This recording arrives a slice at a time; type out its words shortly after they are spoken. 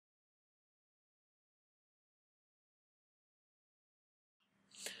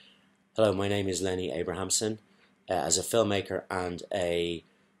Hello, my name is Lenny Abrahamson. As a filmmaker and a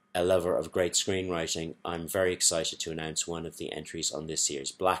lover of great screenwriting, I'm very excited to announce one of the entries on this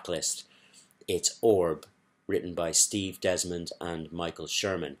year's Blacklist. It's ORB, written by Steve Desmond and Michael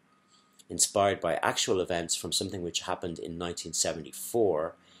Sherman. Inspired by actual events from something which happened in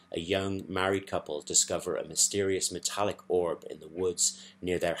 1974, a young married couple discover a mysterious metallic orb in the woods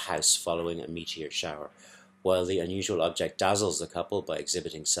near their house following a meteor shower. While the unusual object dazzles the couple by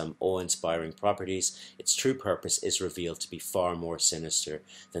exhibiting some awe-inspiring properties, its true purpose is revealed to be far more sinister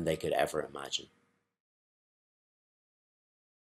than they could ever imagine.